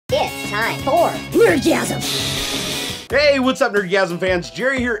time for Nerdgasm. Hey, what's up, Nerdgasm fans?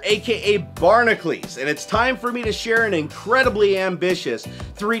 Jerry here, aka Barnacules, and it's time for me to share an incredibly ambitious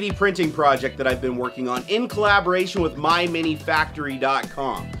 3D printing project that I've been working on in collaboration with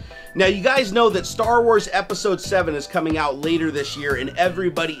MyMiniFactory.com. Now, you guys know that Star Wars Episode 7 is coming out later this year, and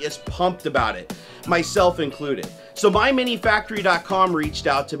everybody is pumped about it, myself included. So MyMiniFactory.com reached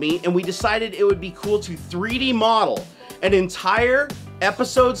out to me, and we decided it would be cool to 3D model an entire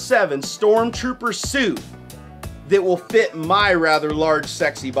Episode 7 Stormtrooper suit that will fit my rather large,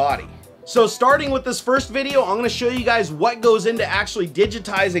 sexy body. So starting with this first video, I'm gonna show you guys what goes into actually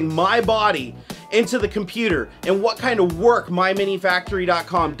digitizing my body into the computer and what kind of work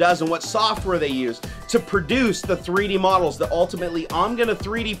MyMiniFactory.com does and what software they use to produce the 3D models that ultimately I'm gonna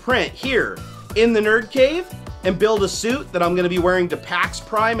 3D print here in the Nerd Cave and build a suit that I'm gonna be wearing to PAX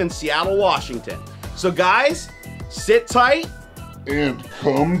Prime in Seattle, Washington. So guys, sit tight and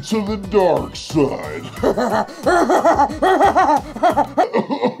come to the dark side.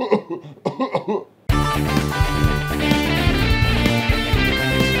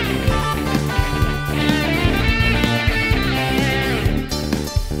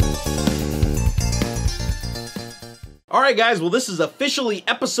 Alright guys, well this is officially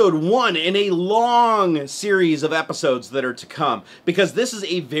episode 1 in a long series of episodes that are to come, because this is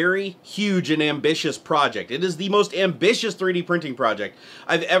a very huge and ambitious project. It is the most ambitious 3D printing project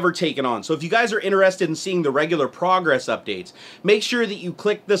I've ever taken on. So if you guys are interested in seeing the regular progress updates, make sure that you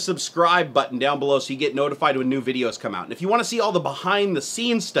click the subscribe button down below so you get notified when new videos come out. And if you want to see all the behind the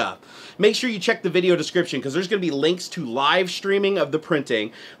scenes stuff, make sure you check the video description, because there's going to be links to live streaming of the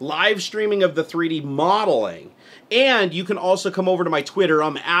printing, live streaming of the 3D modeling, and you can also come over to my Twitter,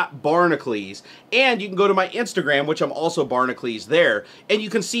 I'm at Barnacules, and you can go to my Instagram, which I'm also Barnacules there, and you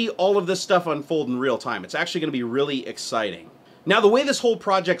can see all of this stuff unfold in real time. It's actually going to be really exciting. Now, the way this whole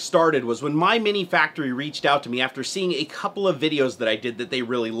project started was when MyMiniFactory reached out to me after seeing a couple of videos that I did that they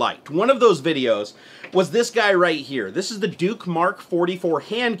really liked. One of those videos was this guy right here. This is the Duke Mark 44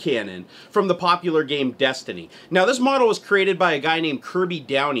 hand cannon from the popular game Destiny. Now, this model was created by a guy named Kirby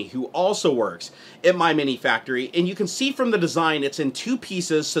Downey, who also works at MyMiniFactory, and you can see from the design it's in 2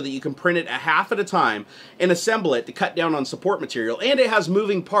 pieces so that you can print it a half at a time and assemble it to cut down on support material, and it has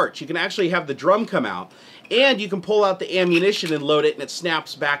moving parts. You can actually have the drum come out, and you can pull out the ammunition and load it, and it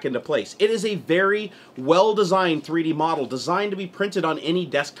snaps back into place. It is a very well-designed 3D model designed to be printed on any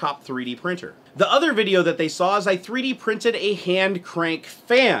desktop 3D printer. The other video that they saw is I 3D printed a hand crank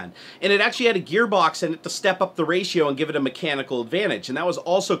fan, and it actually had a gearbox in it to step up the ratio and give it a mechanical advantage, and that was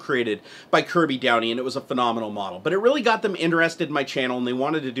also created by Kirby Downey, and it was a phenomenal model. But it really got them interested in my channel, and they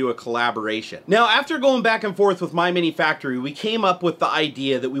wanted to do a collaboration. Now, after going back and forth with MyMiniFactory, we came up with the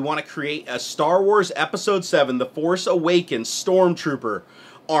idea that we want to create a Star Wars Episode 7, The Force Awakens Stormtrooper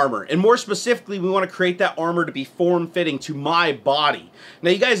armor, and more specifically we want to create that armor to be form-fitting to my body. Now,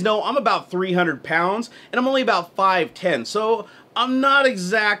 you guys know I'm about 300 pounds and I'm only about 5'10", so I'm not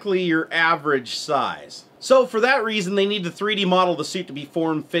exactly your average size. So for that reason, they need to 3D model the suit to be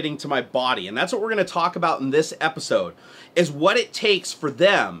form-fitting to my body, and that's what we're going to talk about in this episode, is what it takes for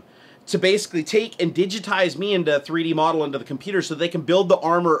them to basically take and digitize me into a 3D model into the computer so they can build the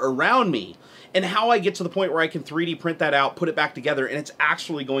armor around me, and how I get to the point where I can 3D print that out, put it back together, and it's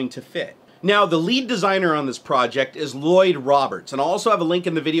actually going to fit. Now, the lead designer on this project is Lloyd Roberts, and I'll also have a link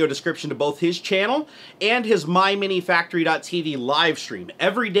in the video description to both his channel and his MyMiniFactory.tv live stream.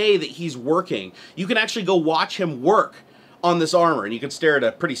 Every day that he's working, you can actually go watch him work on this armor, and you can stare at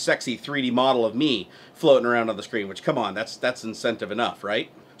a pretty sexy 3D model of me floating around on the screen, which, come on, that's incentive enough,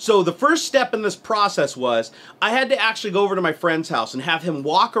 right? So the first step in this process was I had to actually go over to my friend's house and have him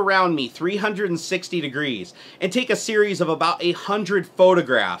walk around me 360 degrees and take a series of about 100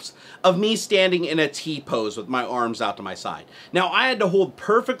 photographs of me standing in a T-pose with my arms out to my side. Now, I had to hold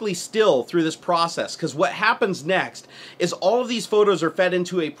perfectly still through this process, because what happens next is all of these photos are fed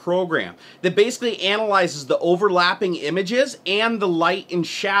into a program that basically analyzes the overlapping images and the light and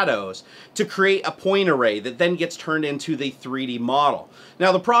shadows to create a point array that then gets turned into the 3D model.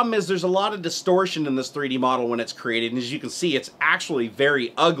 Now, the problem is there's a lot of distortion in this 3D model when it's created, and as you can see, it's actually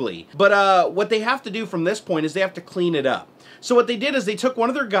very ugly. But what they have to do from this point is they have to clean it up. So what they did is they took one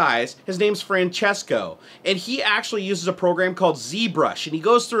of their guys, his name's Francasco, and he actually uses a program called ZBrush, and he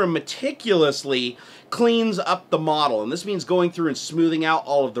goes through and meticulously cleans up the model. And this means going through and smoothing out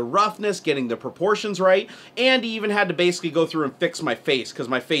all of the roughness, getting the proportions right, and he even had to basically go through and fix my face, because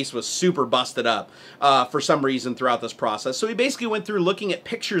my face was super busted up for some reason throughout this process. So he basically went through looking at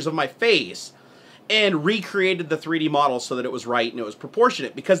pictures of my face and recreated the 3D model so that it was right and it was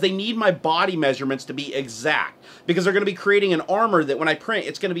proportionate, because they need my body measurements to be exact, because they're going to be creating an armor that when I print,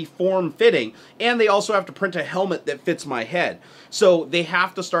 it's going to be form-fitting, and they also have to print a helmet that fits my head. So they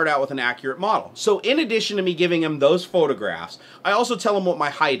have to start out with an accurate model. So in addition to me giving them those photographs, I also tell them what my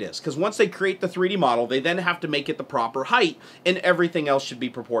height is, because once they create the 3D model, they then have to make it the proper height, and everything else should be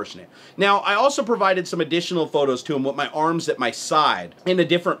proportionate. Now, I also provided some additional photos to them with my arms at my side in a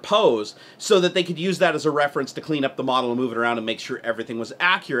different pose, so that they could use that as a reference to clean up the model and move it around and make sure everything was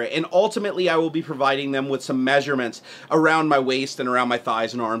accurate. And ultimately, I will be providing them with some measurements around my waist and around my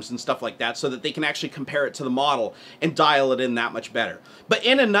thighs and arms and stuff like that, so that they can actually compare it to the model and dial it in that much better. But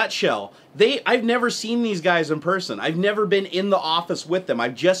in a nutshell, I've never seen these guys in person. I've never been in the office with them.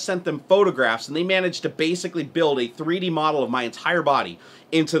 I've just sent them photographs, and they managed to basically build a 3D model of my entire body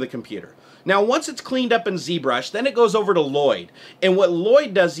into the computer. Now, once it's cleaned up in ZBrush, then it goes over to Lloyd. And what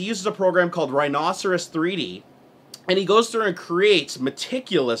Lloyd does, he uses a program called Rhinoceros 3D, and he goes through and creates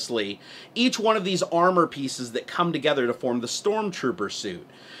meticulously each one of these armor pieces that come together to form the Stormtrooper suit.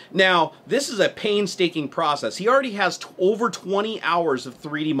 Now, this is a painstaking process. He already has over 20 hours of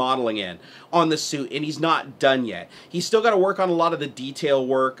 3D modeling in on the suit, and he's not done yet. He's still got to work on a lot of the detail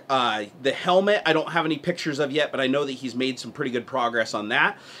work. The helmet, I don't have any pictures of yet, but I know that he's made some pretty good progress on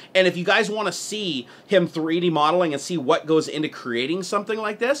that. And if you guys want to see him 3D modeling and see what goes into creating something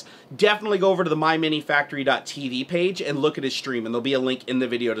like this, definitely go over to the MyMiniFactory.tv page and look at his stream, and there'll be a link in the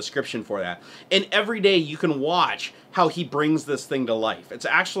video description for that. And every day you can watch how he brings this thing to life. It's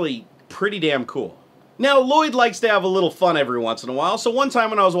actually pretty damn cool. Now, Lloyd likes to have a little fun every once in a while, so one time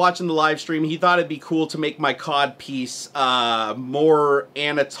when I was watching the live stream, he thought it'd be cool to make my cod piece more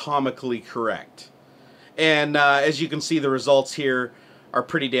anatomically correct. And as you can see, the results here are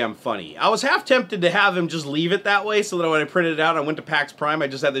pretty damn funny. I was half tempted to have him just leave it that way, so that when I printed it out, I went to PAX Prime, I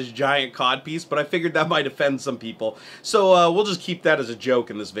just had this giant cod piece, but I figured that might offend some people. So we'll just keep that as a joke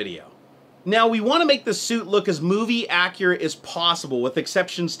in this video. Now, we want to make the suit look as movie accurate as possible, with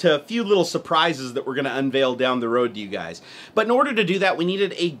exceptions to a few little surprises that we're going to unveil down the road to you guys. But in order to do that, we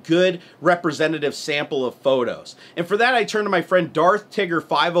needed a good representative sample of photos. And for that, I turned to my friend Darth Tigger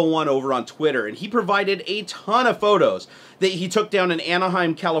 501 over on Twitter, and he provided a ton of photos that he took down in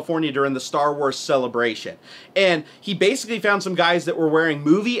Anaheim, California during the Star Wars celebration. And he basically found some guys that were wearing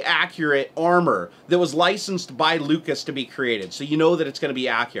movie-accurate armor that was licensed by Lucas to be created, so you know that it's going to be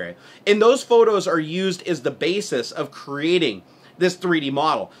accurate. And those photos are used as the basis of creating this 3D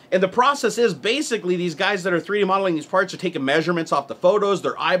model. And the process is basically these guys that are 3D modeling these parts are taking measurements off the photos,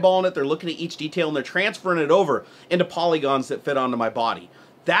 they're eyeballing it, they're looking at each detail, and they're transferring it over into polygons that fit onto my body.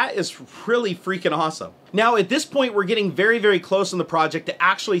 That is really freaking awesome. Now, at this point, we're getting very, very close in the project to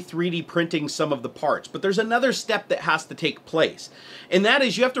actually 3D printing some of the parts. But there's another step that has to take place. And that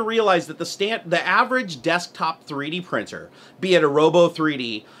is, you have to realize that the average desktop 3D printer, be it a Robo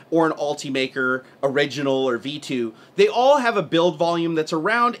 3D or an Ultimaker, Original, or V2, they all have a build volume that's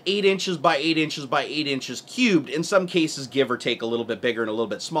around 8 inches by 8 inches by 8 inches cubed. In some cases, give or take a little bit bigger and a little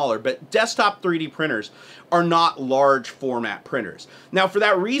bit smaller. But desktop 3D printers are not large format printers. Now, for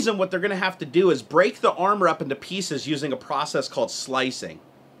that reason, what they're going to have to do is break the armor up into pieces using a process called slicing.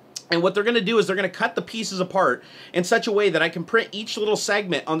 And what they're going to do is they're going to cut the pieces apart in such a way that I can print each little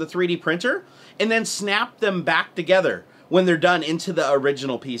segment on the 3D printer and then snap them back together when they're done into the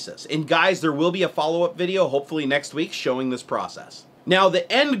original pieces. And guys, there will be a follow-up video, hopefully next week, showing this process. Now, the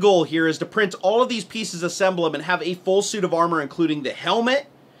end goal here is to print all of these pieces, assemble them, and have a full suit of armor, including the helmet,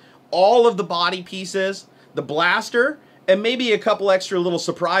 all of the body pieces, the blaster, and maybe a couple extra little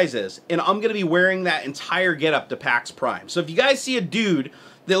surprises. And I'm going to be wearing that entire getup to PAX Prime. So if you guys see a dude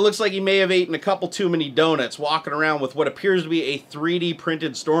that looks like he may have eaten a couple too many donuts walking around with what appears to be a 3D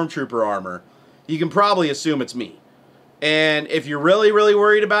printed Stormtrooper armor, you can probably assume it's me. And if you're really, really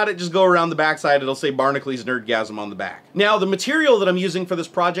worried about it, just go around the backside. It'll say Barnacules Nerdgasm on the back. Now, the material that I'm using for this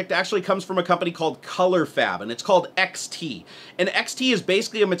project actually comes from a company called Color Fab, and it's called XT. And XT is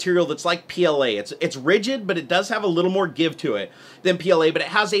basically a material that's like PLA. It's rigid, but it does have a little more give to it than PLA, but it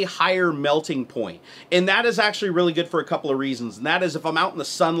has a higher melting point. And that is actually really good for a couple of reasons. And that is, if I'm out in the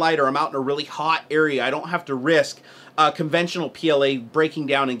sunlight or I'm out in a really hot area, I don't have to risk conventional PLA breaking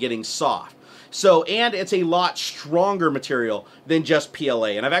down and getting soft. So, and it's a lot stronger material than just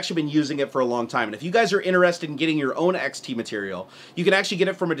PLA, and I've actually been using it for a long time. And if you guys are interested in getting your own XT material, you can actually get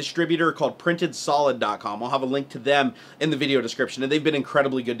it from a distributor called PrintedSolid.com. I'll have a link to them in the video description, and they've been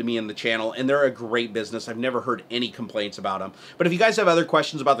incredibly good to me in the channel, and they're a great business. I've never heard any complaints about them. But if you guys have other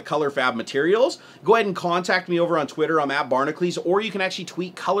questions about the Color Fab materials, go ahead and contact me over on Twitter. I'm at Barnacules, or you can actually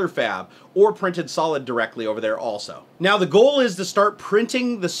tweet Color Fab or Printed Solid directly over there also. Now, the goal is to start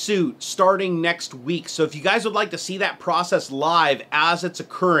printing the suit starting next week. So if you guys would like to see that process live as it's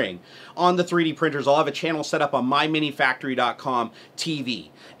occurring on the 3D printers, I'll have a channel set up on MyMiniFactory.com TV.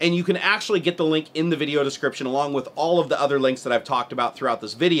 And you can actually get the link in the video description along with all of the other links that I've talked about throughout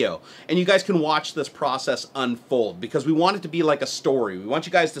this video. And you guys can watch this process unfold because we want it to be like a story. We want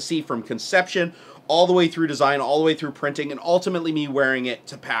you guys to see from conception all the way through design, all the way through printing, and ultimately me wearing it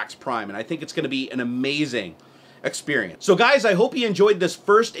to PAX Prime. And I think it's going to be an amazing experience. So guys, I hope you enjoyed this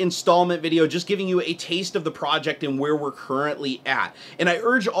first installment video, just giving you a taste of the project and where we're currently at. And I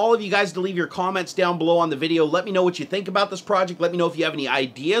urge all of you guys to leave your comments down below on the video. Let me know what you think about this project. Let me know if you have any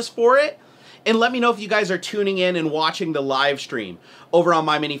ideas for it. And let me know if you guys are tuning in and watching the live stream over on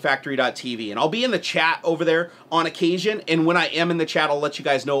MyMiniFactory.tv. And I'll be in the chat over there on occasion. And when I am in the chat, I'll let you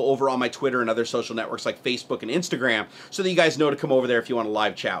guys know over on my Twitter and other social networks like Facebook and Instagram so that you guys know to come over there if you want to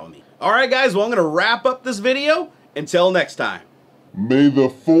live chat with me. All right, guys, well, I'm going to wrap up this video. Until next time. May the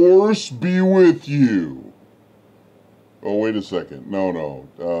Force be with you. Oh, wait a second.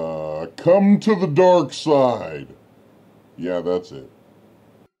 No. Come to the dark side. Yeah, that's it.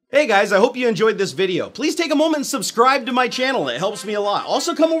 Hey guys, I hope you enjoyed this video. Please take a moment and subscribe to my channel. It helps me a lot.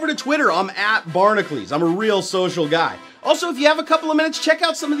 Also, come over to Twitter. I'm at Barnacules. I'm a real social guy. Also, if you have a couple of minutes, check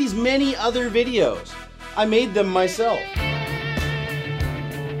out some of these many other videos. I made them myself.